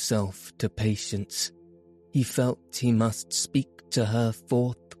himself to patience. He felt he must speak to her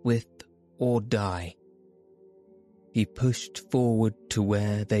forthwith or die. He pushed forward to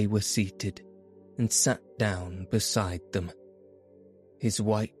where they were seated and sat down beside them. His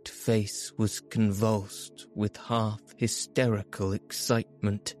white face was convulsed with half-hysterical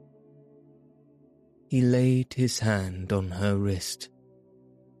excitement. He laid his hand on her wrist.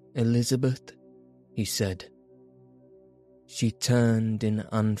 "Elizabeth," he said. She turned in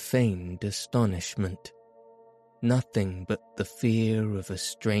unfeigned astonishment. Nothing but the fear of a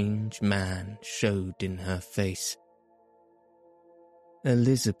strange man showed in her face.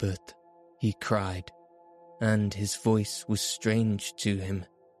 "Elizabeth," he cried, and his voice was strange to him.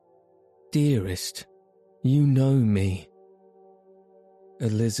 "Dearest, you know me."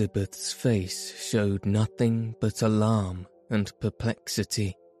 Elizabeth's face showed nothing but alarm and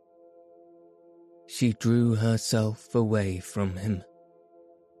perplexity. She drew herself away from him.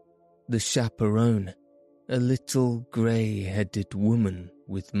 The chaperone, a little grey-headed woman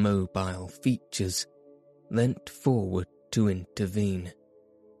with mobile features, leant forward to intervene.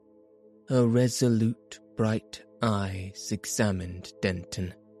 Her resolute, bright eyes examined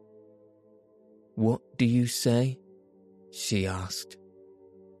Denton. "What do you say?" she asked.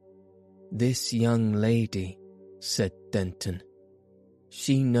 "This young lady," said Denton.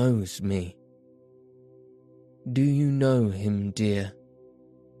 "She knows me." "Do you know him, dear?"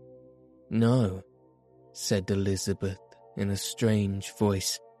 "No," said Elizabeth in a strange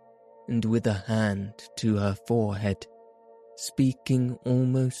voice, and with a hand to her forehead, speaking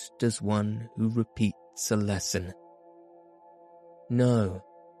almost as one who repeats a lesson. "No,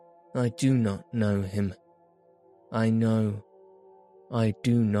 I do not know him. I know I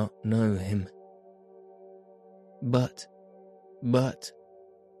do not know him." But,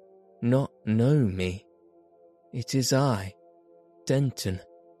 not know me? It is I, Denton,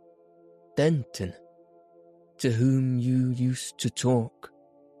 to whom you used to talk.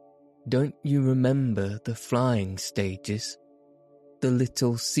 Don't you remember the flying stages, the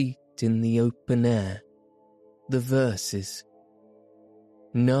little seat in the open air, the verses?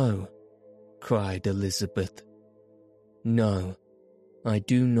 "No," cried Elizabeth. "No, I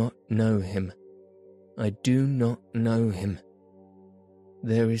do not know him. I do not know him.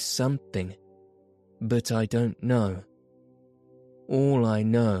 There is something, but I don't know. All I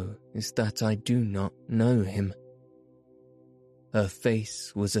know is that I do not know him." Her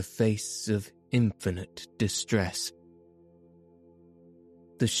face was a face of infinite distress.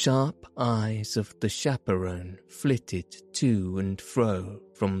 The sharp eyes of the chaperone flitted to and fro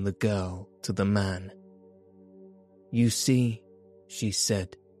from the girl to the man. "You see," she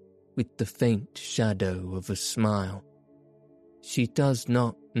said, with the faint shadow of a smile, "she does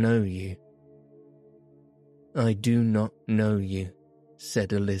not know you." "I do not know you,"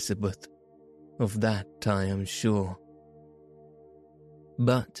 said Elizabeth. "Of that I am sure."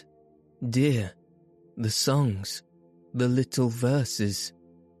 "But, dear, the songs, the little verses—"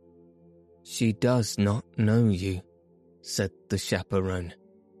 "She does not know you," said the chaperone.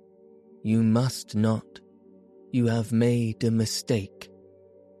 "You must not. You have made a mistake.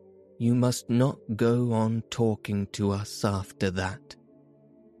 You must not go on talking to us after that.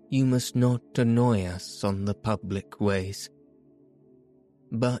 You must not annoy us on the public ways."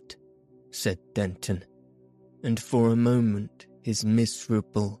 "But," said Denton, and for a moment his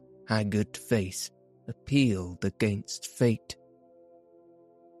miserable, haggard face appealed against fate.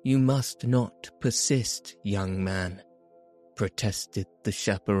 "You must not persist, young man," protested the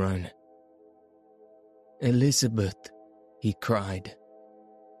chaperone. "Elizabeth," he cried.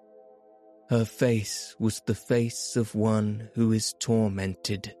 Her face was the face of one who is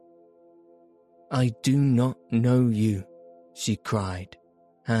tormented. "I do not know you," she cried,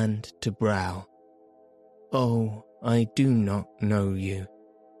 hand to brow. "Oh, I do not know you."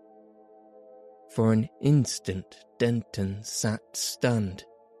 For an instant Denton sat stunned.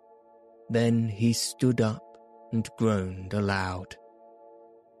 Then he stood up and groaned aloud.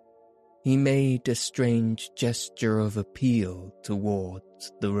 He made a strange gesture of appeal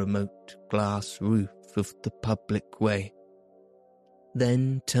towards the remote glass roof of the public way,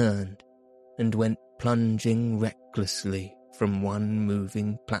 then turned and went plunging recklessly from one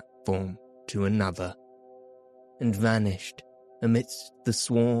moving platform to another, and vanished amidst the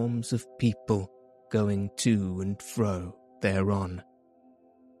swarms of people going to and fro thereon.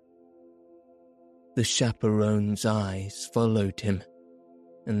 The chaperone's eyes followed him,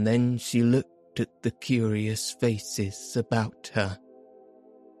 and then she looked at the curious faces about her.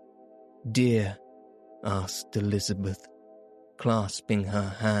 "Dear," asked Elizabeth, clasping her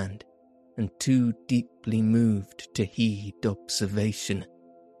hand, and too deeply moved to heed observation,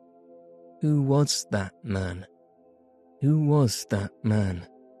 "who was that man? Who was that man?"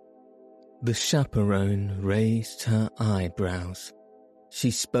 The chaperone raised her eyebrows.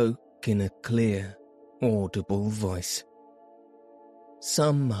 She spoke in a clear, audible voice.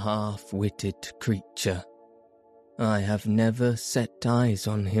 "Some half-witted creature. I have never set eyes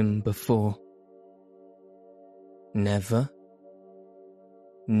on him before." "Never?"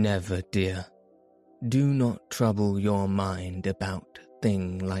 "Never, dear. Do not trouble your mind about a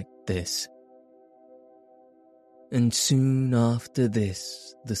thing like this." And soon after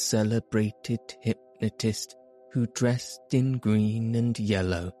this, the celebrated hypnotist who dressed in green and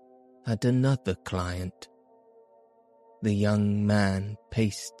yellow had another client. The young man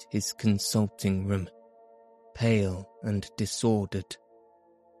paced his consulting room, pale and disordered.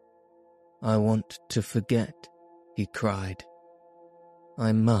 "I want to forget," he cried.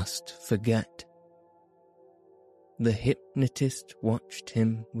 "I must forget." The hypnotist watched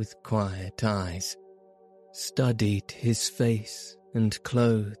him with quiet eyes, studied his face and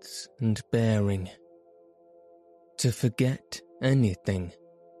clothes and bearing. To forget anything,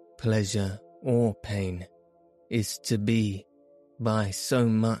 pleasure or pain, is to be, by so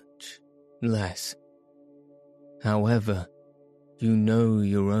much, less. However, You know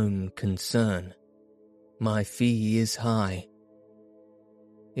your own concern. My fee is high.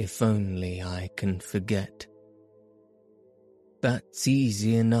 If only I can forget. That's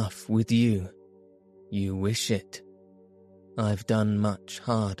easy enough with you. You wish it. I've done much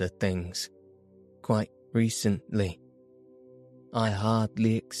harder things, quite recently. I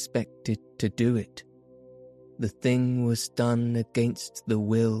hardly expected to do it. The thing was done against the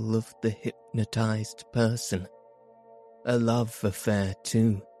will of the hypnotized person. A love affair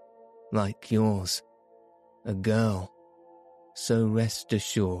too, like yours. A girl. So rest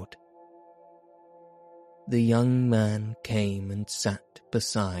assured. The young man came and sat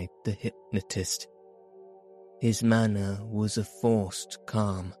beside the hypnotist. His manner was a forced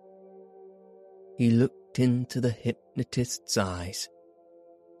calm. He looked into the hypnotist's eyes.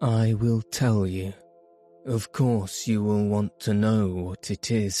 I will tell you. Of course you will want to know what it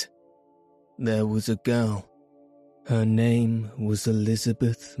is. There was a girl. Her name was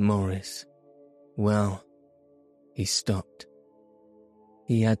Elizabeth Morris. Well, he stopped.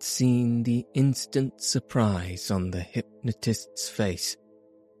 He had seen the instant surprise on the hypnotist's face.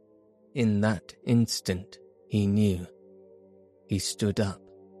 In that instant, he knew. He stood up.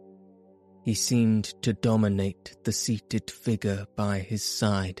 He seemed to dominate the seated figure by his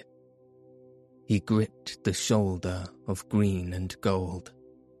side. He gripped the shoulder of green and gold.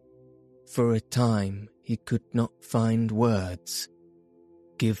 For a time, he could not find words.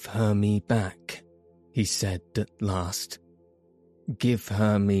 Give her me back, he said at last. Give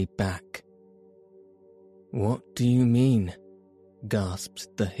her me back. What do you mean?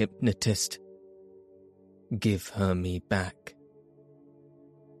 Gasped the hypnotist. Give her me back.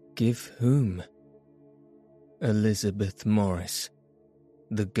 Give whom? Elizabeth Morris,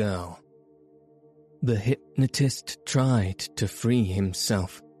 the girl. The hypnotist tried to free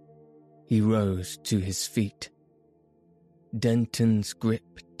himself. He rose to his feet. Denton's grip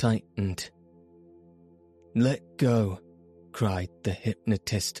tightened. Let go, cried the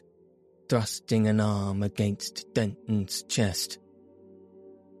hypnotist, thrusting an arm against Denton's chest.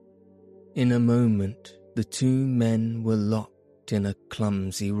 In a moment, the two men were locked in a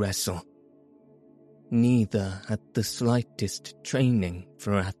clumsy wrestle. Neither had the slightest training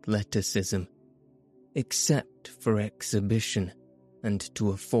for athleticism, except for exhibition and to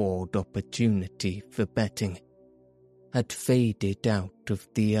afford opportunity for betting, had faded out of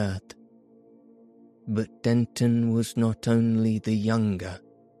the earth. But Denton was not only the younger,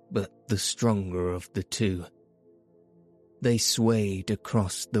 but the stronger of the two. They swayed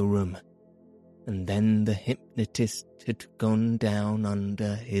across the room, and then the hypnotist had gone down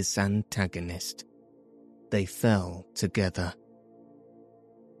under his antagonist. They fell together.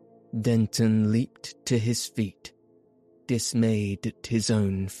 Denton leaped to his feet, dismayed at his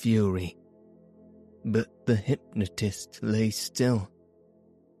own fury. But the hypnotist lay still,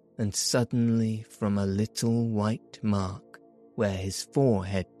 and suddenly from a little white mark where his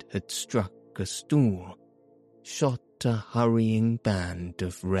forehead had struck a stool, shot a hurrying band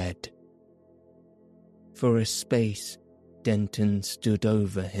of red. For a space, Denton stood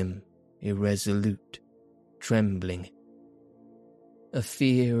over him, irresolute, trembling. A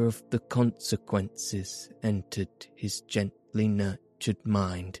fear of the consequences entered his gently nurtured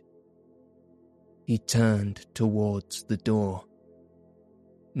mind. He turned towards the door.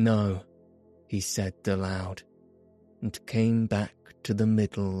 No, he said aloud, and came back to the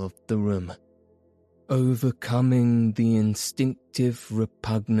middle of the room. Overcoming the instinctive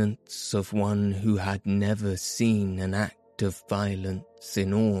repugnance of one who had never seen an act of violence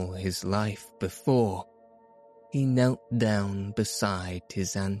in all his life before, he knelt down beside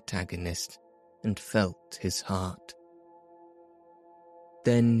his antagonist and felt his heart.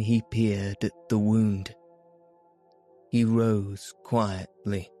 Then he peered at the wound. He rose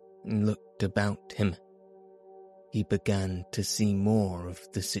quietly and looked about him. He began to see more of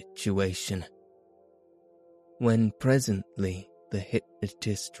the situation. When presently the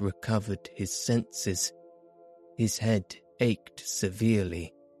hypnotist recovered his senses, his head ached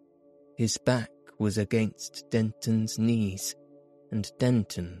severely. His back was against Denton's knees, and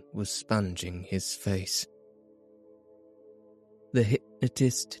Denton was sponging his face. The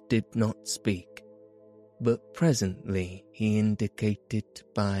hypnotist did not speak, but presently he indicated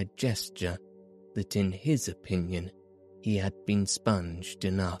by a gesture that in his opinion he had been sponged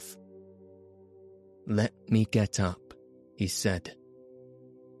enough. Let me get up, he said.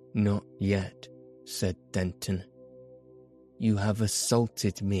 Not yet, said Denton. You have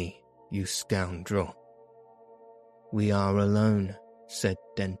assaulted me, you scoundrel. We are alone, said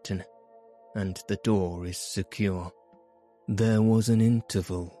Denton, and the door is secure. There was an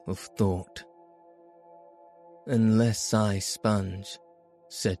interval of thought. "Unless I sponge,"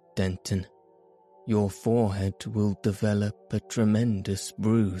 said Denton, "your forehead will develop a tremendous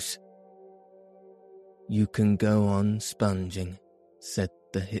bruise." "You can go on sponging," said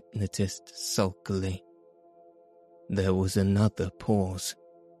the hypnotist sulkily. There was another pause.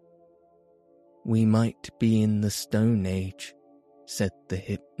 "We might be in the Stone Age," said the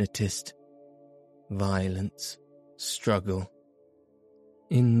hypnotist. "Violence, struggle.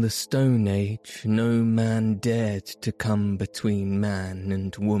 In the Stone Age no man dared to come between man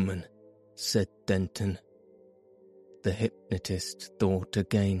and woman," said Denton. The hypnotist thought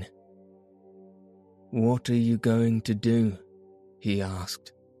again. "What are you going to do?" he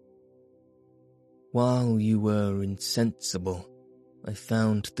asked. "While you were insensible, I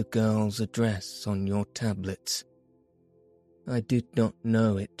found the girl's address on your tablets. I did not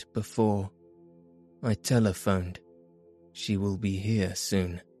know it before. I telephoned. She will be here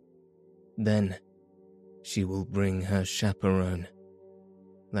soon. Then she will bring her chaperone.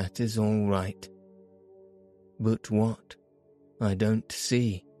 That is all right. But what? I don't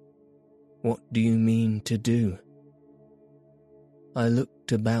see. What do you mean to do?" I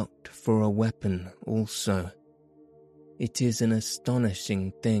looked about for a weapon also. It is an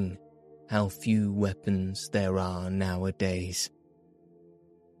astonishing thing how few weapons there are nowadays.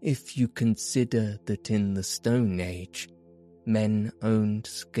 If you consider that in the Stone Age, men owned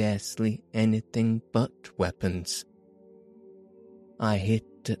scarcely anything but weapons. I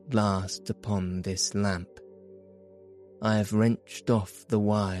hit at last upon this lamp. I have wrenched off the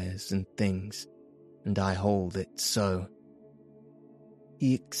wires and things, and I hold it so.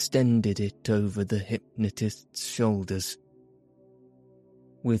 He extended it over the hypnotist's shoulders.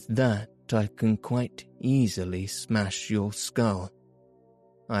 "With that I can quite easily smash your skull.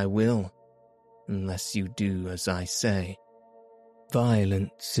 I will, unless you do as I say."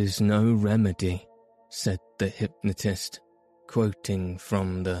 "Violence is no remedy," said the hypnotist, quoting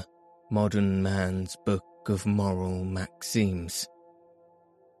from the Modern Man's Book of Moral Maxims.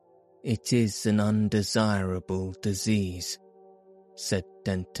 "It is an undesirable disease," said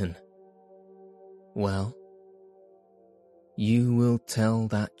Denton. "Well?" "You will tell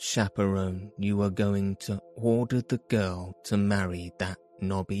that chaperone you are going to order the girl to marry that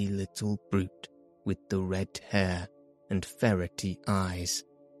knobby little brute with the red hair and ferrety eyes.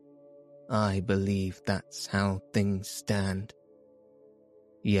 I believe that's how things stand.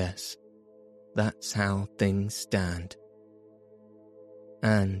 Yes, that's how things stand.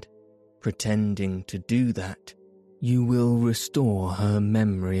 And, pretending to do that, you will restore her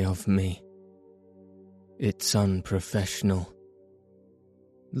memory of me. It's unprofessional.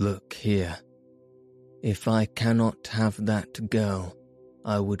 Look here. If I cannot have that girl,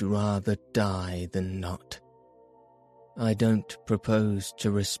 I would rather die than not. I don't propose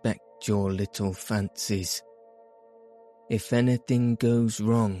to respect your little fancies. If anything goes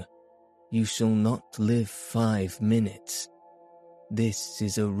wrong, you shall not live 5 minutes. This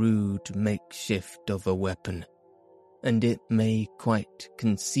is a rude makeshift of a weapon, and it may quite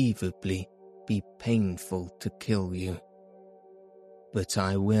conceivably be painful to kill you. But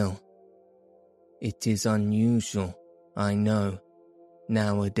I will. It is unusual, I know,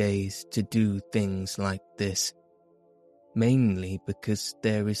 nowadays to do things like this, mainly because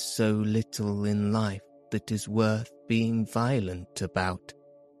there is so little in life that is worth being violent about.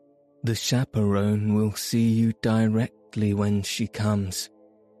 The chaperone will see you directly when she comes.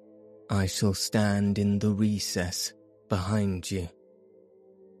 I shall stand in the recess behind you."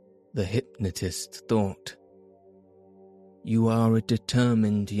 The hypnotist thought. "You are a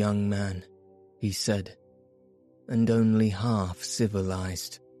determined young man," he said, "and only half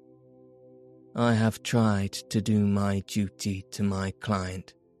civilized. I have tried to do my duty to my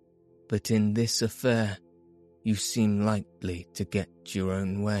client, but in this affair you seem likely to get your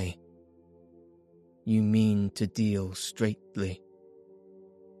own way. You mean to deal straightly.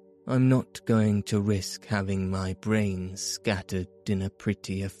 I'm not going to risk having my brains scattered in a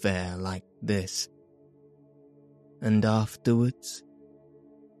pretty affair like this. And afterwards?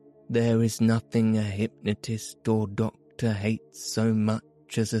 There is nothing a hypnotist or doctor hates so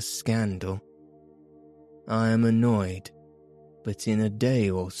much as a scandal. I am annoyed, but in a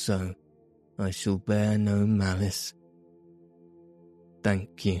day or so I shall bear no malice.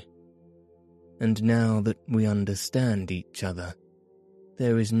 Thank you. And now that we understand each other,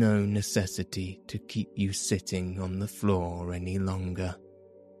 there is no necessity to keep you sitting on the floor any longer."